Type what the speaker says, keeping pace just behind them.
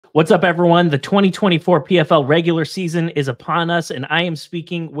What's up, everyone? The 2024 PFL regular season is upon us, and I am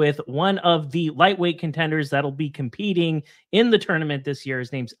speaking with one of the lightweight contenders that'll be competing in the tournament this year.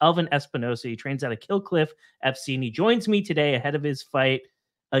 His name's Elvin Espinoza. He trains out of Killcliff FC, and he joins me today ahead of his fight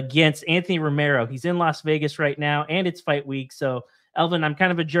against Anthony Romero. He's in Las Vegas right now, and it's fight week. So, Elvin, I'm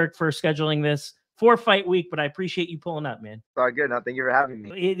kind of a jerk for scheduling this for fight week, but I appreciate you pulling up, man. It's all good. No, thank you for having me.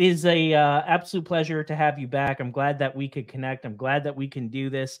 It is a absolute pleasure to have you back. I'm glad that we could connect. I'm glad that we can do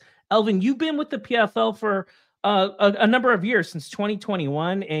this. Elvin, you've been with the PFL for a number of years, since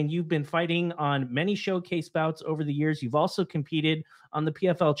 2021, and you've been fighting on many showcase bouts over the years. You've also competed on the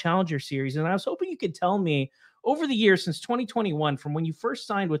PFL Challenger Series, and I was hoping you could tell me, over the years since 2021, from when you first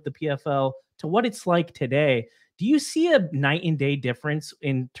signed with the PFL to what it's like today, do you see a night and day difference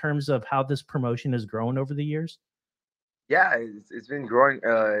in terms of how this promotion has grown over the years? Yeah, it's been growing.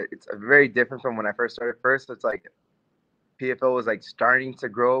 It's very different from when I first started. First, it's like PFL was like starting to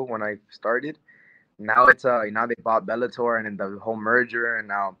grow when I started. Now it's now they bought Bellator and then the whole merger, and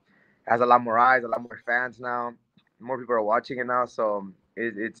now it has a lot more eyes, a lot more fans now. More people are watching it now, so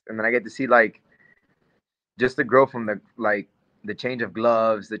it's and then I get to see like just the growth from the change of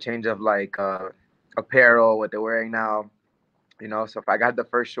gloves, the change of like apparel, what they're wearing now. You know, so if I got the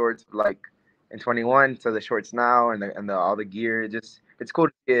first shorts like in 21 to the shorts now and all the gear, it's cool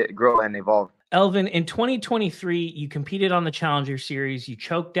to grow and evolve. Elvin, in 2023, you competed on the Challenger Series. You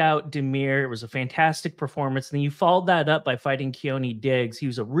choked out Demir. It was a fantastic performance. And then you followed that up by fighting Keone Diggs. He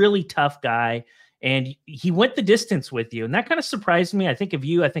was a really tough guy, and he went the distance with you. And that kind of surprised me. I think of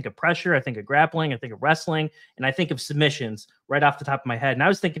you. I think of pressure. I think of grappling. I think of wrestling. And I think of submissions right off the top of my head. And I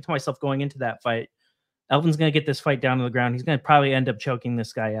was thinking to myself going into that fight, Elvin's going to get this fight down to the ground. He's going to probably end up choking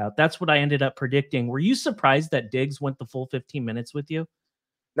this guy out. That's what I ended up predicting. Were you surprised that Diggs went the full 15 minutes with you?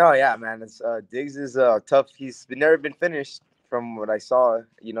 No, yeah, man. Diggs is tough. He's never been finished from what I saw.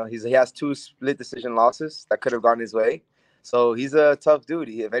 You know, he has 2 split decision losses that could have gone his way. So he's a tough dude.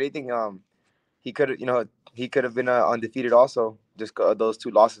 If anything, he could have been undefeated also. Just those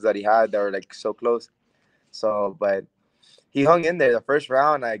 2 losses that he had that were like so close. So, but he hung in there. The first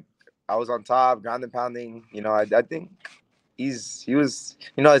round, I was on top, ground and pounding. You know, I think he was,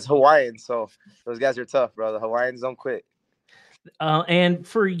 you know, it's Hawaiian, so those guys are tough, bro. The Hawaiians don't quit. And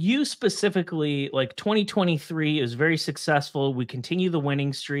for you specifically, like 2023 is very successful. We continue the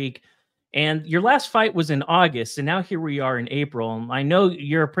winning streak, and your last fight was in August, and now here we are in April. And I know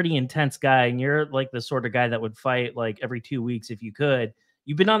you're a pretty intense guy, and you're like the sort of guy that would fight like every 2 weeks if you could.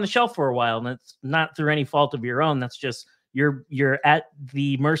 You've been on the shelf for a while, and that's not through any fault of your own. That's just you're at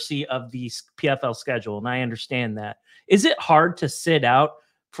the mercy of the PFL schedule, and I understand that. Is it hard to sit out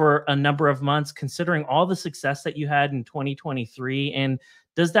for a number of months, considering all the success that you had in 2023? And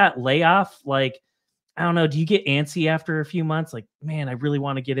does that layoff, like, I don't know, do you get antsy after a few months? Like, man, I really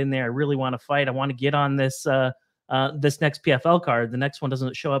want to get in there. I really want to fight. I want to get on this this next PFL card. The next one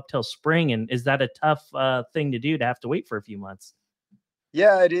doesn't show up till spring. And is that a tough thing to do, to have to wait for a few months?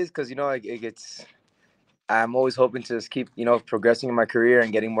 Yeah, it is, because, you know, I'm always hoping to just keep, you know, progressing in my career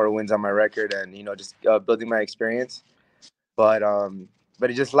and getting more wins on my record and, you know, just building my experience. But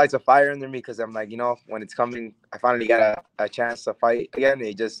it just lights a fire under me, because I'm like, you know, when it's coming, I finally got a chance to fight again.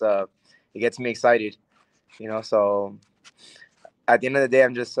 It just it gets me excited, you know. So at the end of the day,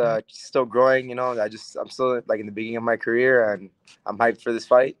 I'm just still growing, you know. I'm still like in the beginning of my career, and I'm hyped for this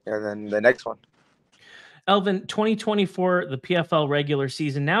fight and then the next one. Elvin, 2024, the PFL regular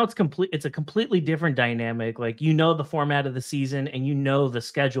season, now it's a completely different dynamic. Like, you know the format of the season, and you know the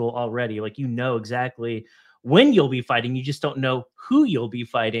schedule already. Like, you know exactly when you'll be fighting. You just don't know who you'll be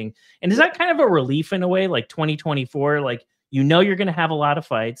fighting. And is that kind of a relief in a way, like 2024? Like, you know you're going to have a lot of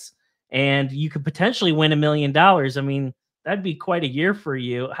fights, and you could potentially win $1 million. I mean, that'd be quite a year for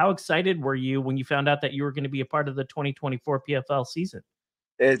you. How excited were you when you found out that you were going to be a part of the 2024 PFL season?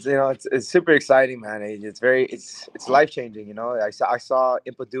 It's, you know, it's super exciting, man. It's life-changing, you know. I saw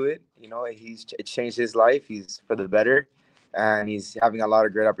Impa do it, you know. It changed his life. He's for the better, and he's having a lot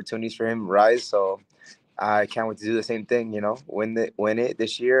of great opportunities for him rise. So I can't wait to do the same thing, you know, win it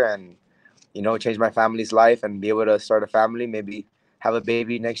this year, and, you know, change my family's life and be able to start a family, maybe have a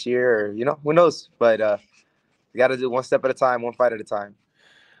baby next year, or, you know, who knows. But you got to do one step at a time, one fight at a time.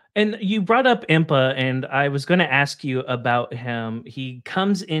 And you brought up Impa, and I was going to ask you about him. He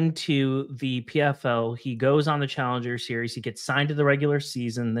comes into the PFL. He goes on the Challenger Series. He gets signed to the regular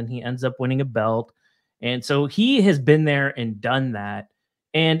season. Then he ends up winning a belt. And so he has been there and done that.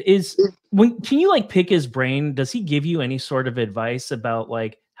 And can you like pick his brain? Does he give you any sort of advice about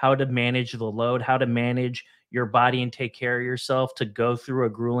like how to manage the load, how to manage your body and take care of yourself to go through a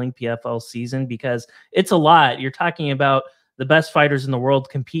grueling PFL season? Because it's a lot. You're talking about the best fighters in the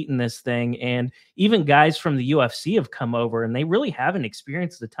world compete in this thing. And even guys from the UFC have come over and they really haven't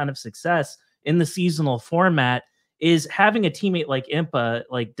experienced a ton of success in the seasonal format. Is having a teammate like Impa,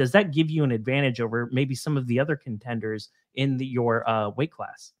 like, does that give you an advantage over maybe some of the other contenders in your weight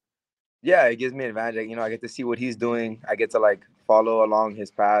class? Yeah, it gives me an advantage. You know, I get to see what he's doing. I get to like follow along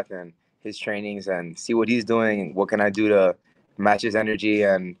his path and his trainings and see what he's doing. What can I do to match his energy?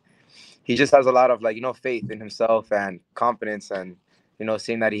 And he just has a lot of like, you know, faith in himself and confidence. And, you know,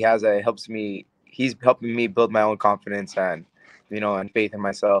 seeing that he has it, it helps me. He's helping me build my own confidence and, you know, and faith in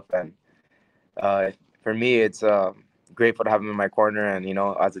myself. And for me, it's grateful to have him in my corner and, you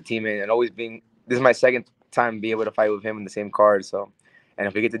know, as a teammate and always being, this is my second time to be able to fight with him in the same card. So, and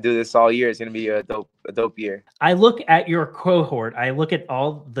if we get to do this all year, it's going to be a dope year. I look at your cohort. I look at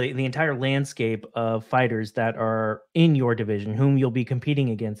all the entire landscape of fighters that are in your division, whom you'll be competing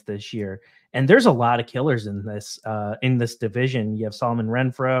against this year. And there's a lot of killers in this division. You have Solomon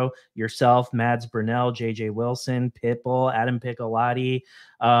Renfro, yourself, Mads Burnell, JJ Wilson, Pitbull, Adam Piccolotti,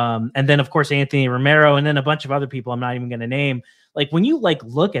 and then of course Anthony Romero, and then a bunch of other people I'm not even going to name. Like when you like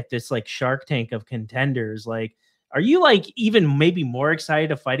look at this like Shark Tank of contenders, like, are you like even maybe more excited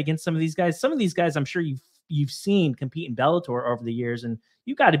to fight against some of these guys? Some of these guys I'm sure you've seen compete in Bellator over the years, and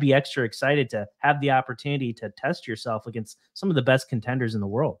you got to be extra excited to have the opportunity to test yourself against some of the best contenders in the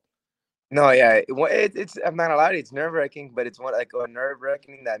world. No, yeah, it's I'm not gonna lie, it's nerve wracking, but it's one like a nerve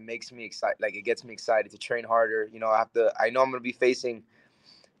wracking that makes me excited. Like it gets me excited to train harder. You know, I know I'm gonna be facing.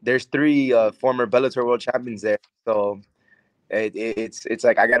 There's 3 former Bellator world champions there, so it's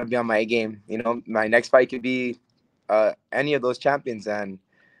like I gotta be on my A game. You know, my next fight could be any of those champions, and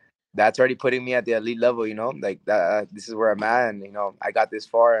that's already putting me at the elite level. You know, like that. This is where I'm at, and you know, I got this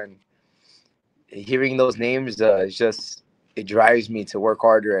far, and hearing those names is just, it drives me to work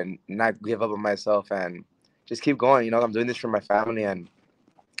harder and not give up on myself and just keep going. You know, I'm doing this for my family and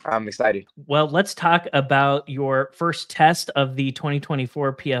I'm excited. Well, let's talk about your first test of the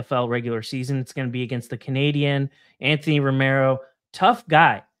 2024 PFL regular season. It's going to be against the Canadian Anthony Romero. Tough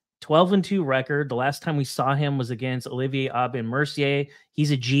guy, 12-2 record. The last time we saw him was against Olivier Aubin-Mercier.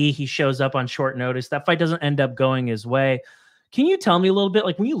 He's a G. He shows up on short notice. That fight doesn't end up going his way. Can you tell me a little bit,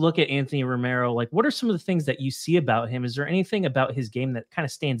 like when you look at Anthony Romero, like what are some of the things that you see about him? Is there anything about his game that kind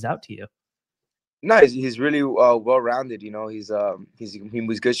of stands out to you? No, he's really well-rounded. You know, he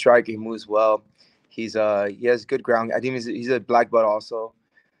moves good striker. He moves well. He has good ground. I think he's a black belt also.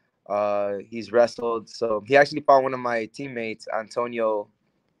 He's wrestled. So he actually fought one of my teammates, Antonio.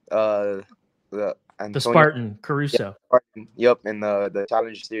 The Spartan Caruso. Yeah, Spartan, yep, in the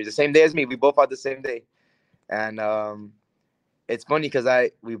Challenger Series, the same day as me. We both fought the same day, and it's funny because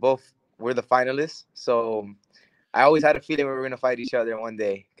we're the finalists. So I always had a feeling we were gonna fight each other one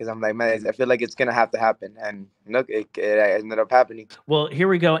day because I'm like, man, I feel like it's gonna have to happen, and look, it ended up happening. Well, here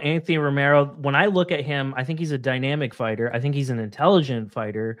we go, Anthony Romero. When I look at him, I think he's a dynamic fighter. I think he's an intelligent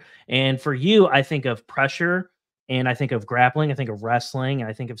fighter, and for you, I think of pressure, and I think of grappling, I think of wrestling, and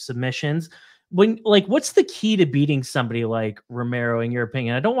I think of submissions. What's the key to beating somebody like Romero, in your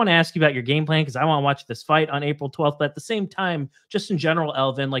opinion? I don't want to ask you about your game plan because I want to watch this fight on April 12th. But at the same time, just in general,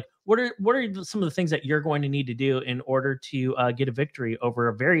 Elvin, like what are some of the things that you're going to need to do in order to get a victory over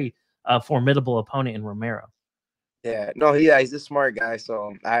a very formidable opponent in Romero? Yeah, no, he's a smart guy.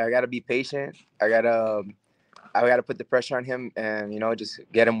 So I gotta be patient. I gotta put the pressure on him, and you know, just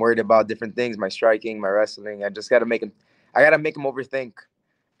get him worried about different things, my striking, my wrestling. I gotta make him overthink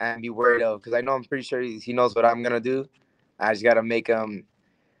and be worried of, because I know I'm pretty sure he knows what I'm gonna do. I just gotta make him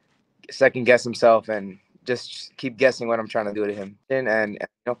second guess himself and just keep guessing what I'm trying to do to him, and you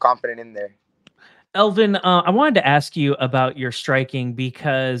know, confident in there. Elvin, I wanted to ask you about your striking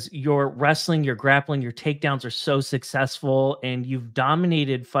because your wrestling, your grappling, your takedowns are so successful and you've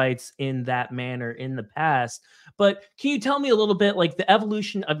dominated fights in that manner in the past. But can you tell me a little bit like the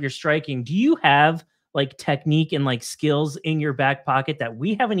evolution of your striking? Do you have like technique and like skills in your back pocket that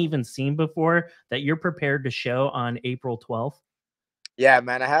we haven't even seen before that you're prepared to show on April 12th? Yeah,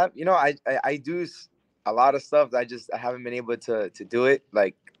 man, I have, you know, I do a lot of stuff that I haven't been able to do it.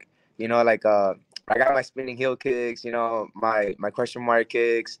 Like, you know, like I got my spinning heel kicks, you know, my question mark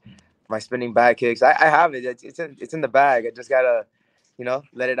kicks, my spinning back kicks. I have it. It's in the bag. I just gotta, you know,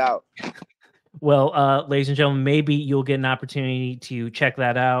 let it out. Well, ladies and gentlemen, maybe you'll get an opportunity to check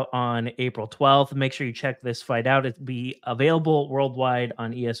that out on April 12th. Make sure you check this fight out. It'll be available worldwide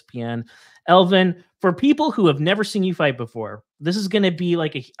on ESPN. Elvin, for people who have never seen you fight before, this is going to be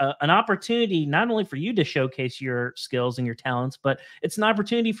like an opportunity not only for you to showcase your skills and your talents, but it's an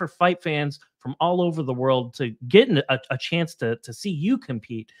opportunity for fight fans from all over the world to get a chance to see you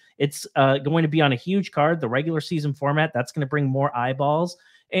compete. It's going to be on a huge card, the regular season format. That's going to bring more eyeballs.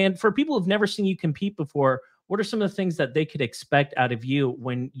 And for people who've never seen you compete before, what are some of the things that they could expect out of you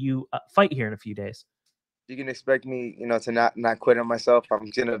when you fight here in a few days? You can expect me, to not quit on myself. I'm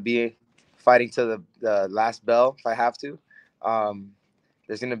gonna be fighting to the last bell if I have to.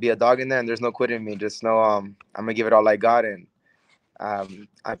 There's gonna be a dog in there, and there's no quitting me. Just know I'm gonna give it all I got, and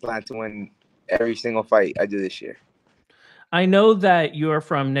I plan to win every single fight I do this year. I know that you're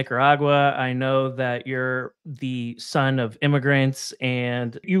from Nicaragua. I know that you're the son of immigrants,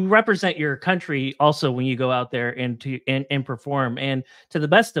 and you represent your country also when you go out there and perform. And to the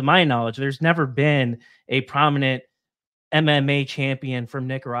best of my knowledge, there's never been a prominent MMA champion from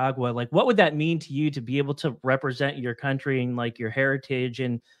Nicaragua. Like, what would that mean to you to be able to represent your country and like your heritage?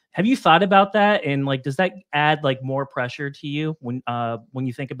 And have you thought about that? And like, does that add like more pressure to you when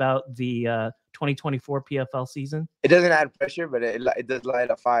you think about the 2024 PFL season? It doesn't add pressure, but it does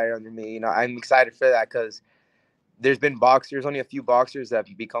light a fire under me. I'm excited for that because there's been boxers, only a few boxers that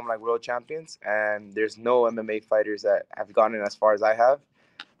have become like world champions, and there's no MMA fighters that have gotten as far as I have.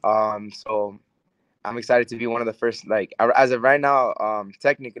 So I'm excited to be one of the first. Like, as of right now,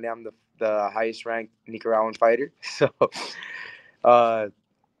 technically I'm the highest ranked Nicaraguan fighter. So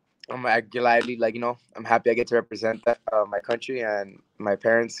I'm gladly, I'm happy I get to represent that my country and my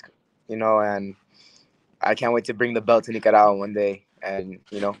parents, and I can't wait to bring the belt to Nicaragua one day and,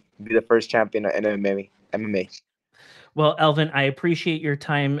 be the first champion in MMA. Well, Elvin, I appreciate your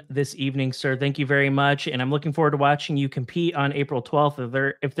time this evening, sir. Thank you very much. And I'm looking forward to watching you compete on April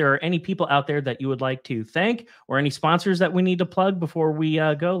 12th. If there are any people out there that you would like to thank or any sponsors that we need to plug before we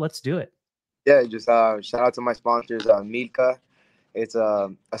go, let's do it. Yeah, just shout out to my sponsors, Milka. It's a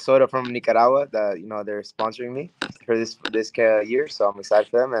soda from Nicaragua that, they're sponsoring me for this year. So I'm excited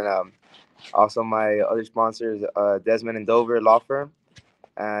for them. And also my other sponsors, Desmond and Dover Law Firm.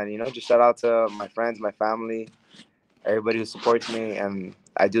 And, just shout out to my friends, my family, everybody who supports me. And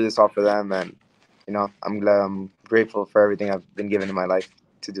I do this all for them. And, I'm grateful for everything I've been given in my life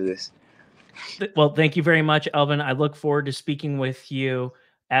to do this. Well, thank you very much, Elvin. I look forward to speaking with you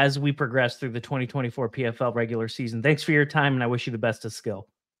as we progress through the 2024 PFL regular season. Thanks for your time, and I wish you the best of skill.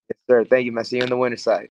 Yes, sir. Thank you, man. See you on the winner's side.